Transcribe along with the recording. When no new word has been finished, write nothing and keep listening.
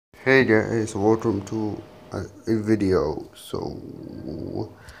Hey guys, welcome to a video. So,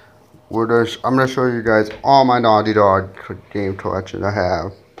 I'm gonna show you guys all my Naughty Dog game collection I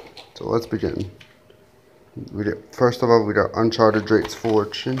have. So let's begin. First of all, we got Uncharted Drake's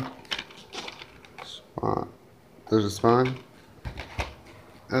Fortune. There's a spine.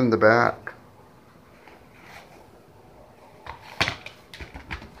 And the back.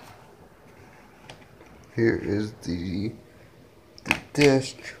 Here is the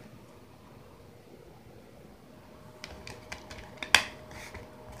disc.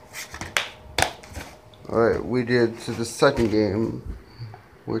 Alright, we did to the second game,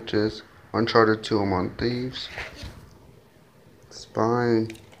 which is Uncharted 2 Among Thieves.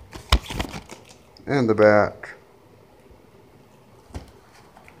 Spine. And the back.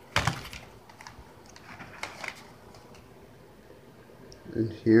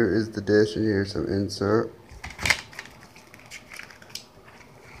 And here is the disc, and here's some insert.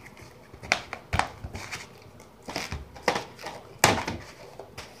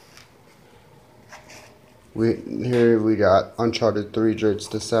 Here we got Uncharted 3 Drake's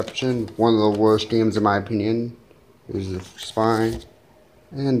Deception, one of the worst games in my opinion. Here's the spine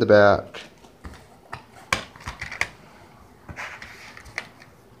and the back.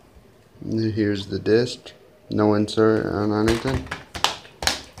 And here's the disc, no insert on anything.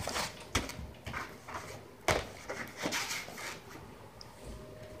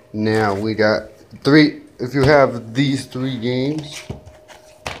 Now we got if you have these 3 games,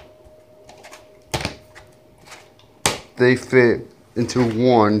 they fit into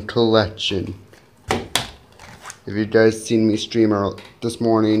one collection. If you guys seen me stream this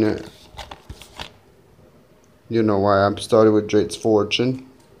morning, you know why I'm started with Drake's Fortune.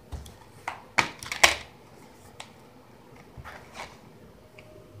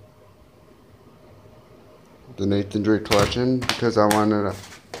 The Nathan Drake collection, because I wanted to,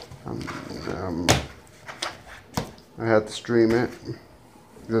 I had to stream it,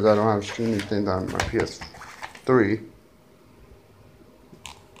 because I don't have streaming things on my PS3.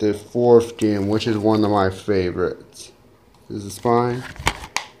 The 4th game, which is one of my favorites, is the spine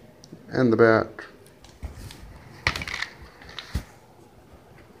and the back.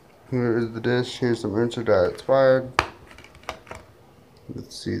 Here is the disc. Here's some insert that expired.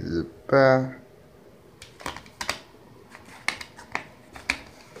 Let's see the back.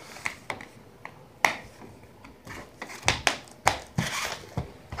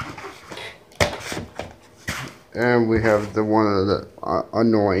 And we have one of the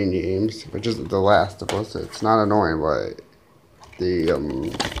annoying games, which is The Last of Us. It's not annoying, but the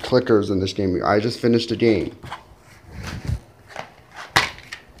clickers in this game. I just finished the game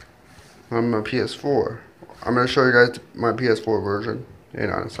on my PS4. I'm gonna show you guys my PS4 version.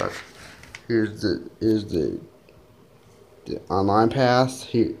 Hang on a sec. Here's the online pass.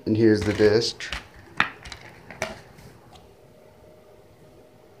 And here's the disc.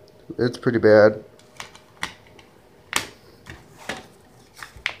 It's pretty bad.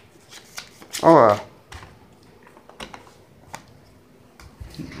 Oh,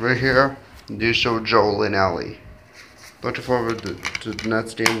 right here, they show Joel and Ellie. Looking forward to the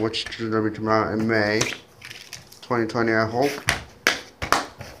next game, which is going to be coming out in May 2020, I hope.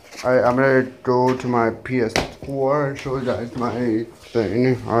 Alright, I'm going to go to my PS4 and show you guys my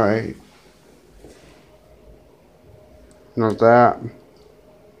thing. Alright. Not that.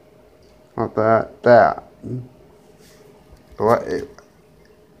 Not that. That. What?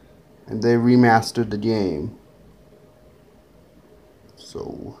 And they remastered the game.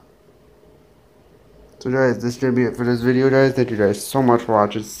 So guys, this is gonna be it for this video, guys. Thank you guys so much for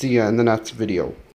watching. See ya in the next video.